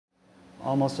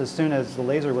Almost as soon as the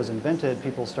laser was invented,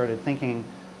 people started thinking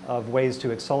of ways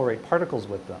to accelerate particles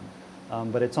with them.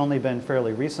 But it's only been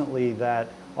fairly recently that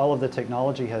all of the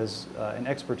technology and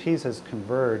expertise has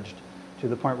converged to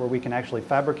the point where we can actually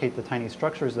fabricate the tiny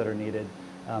structures that are needed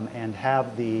and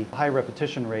have the high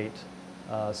repetition rate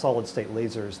solid-state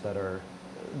lasers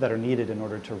that are needed in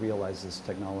order to realize this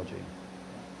technology.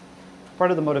 Part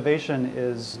of the motivation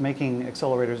is making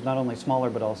accelerators not only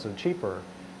smaller but also cheaper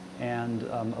and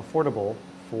affordable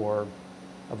for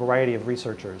a variety of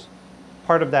researchers.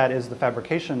 Part of that is the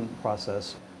fabrication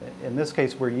process. In this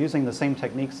case, we're using the same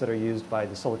techniques that are used by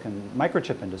the silicon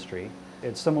microchip industry.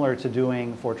 It's similar to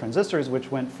doing for transistors,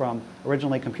 which went from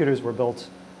originally computers were built,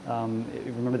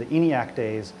 you remember the ENIAC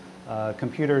days,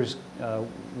 computers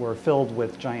were filled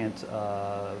with giant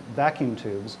vacuum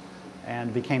tubes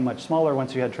and became much smaller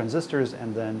once you had transistors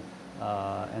and then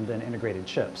integrated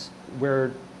chips.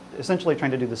 We're essentially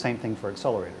trying to do the same thing for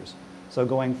accelerators. So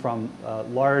going from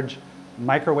large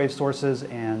microwave sources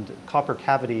and copper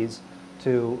cavities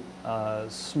to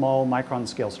small micron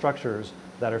scale structures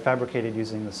that are fabricated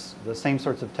using the same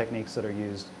sorts of techniques that are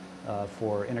used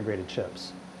for integrated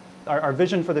chips. Our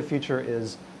vision for the future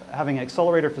is having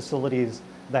accelerator facilities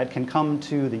that can come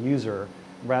to the user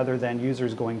rather than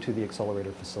users going to the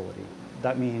accelerator facility.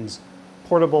 That means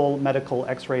portable medical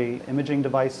X-ray imaging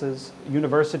devices,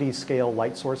 university scale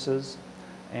light sources,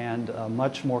 and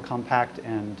much more compact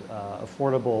and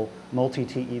affordable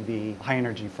multi-TeV high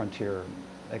energy frontier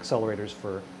accelerators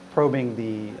for probing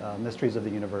the mysteries of the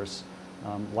universe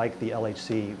like the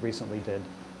LHC recently did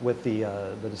with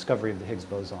the discovery of the Higgs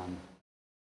boson.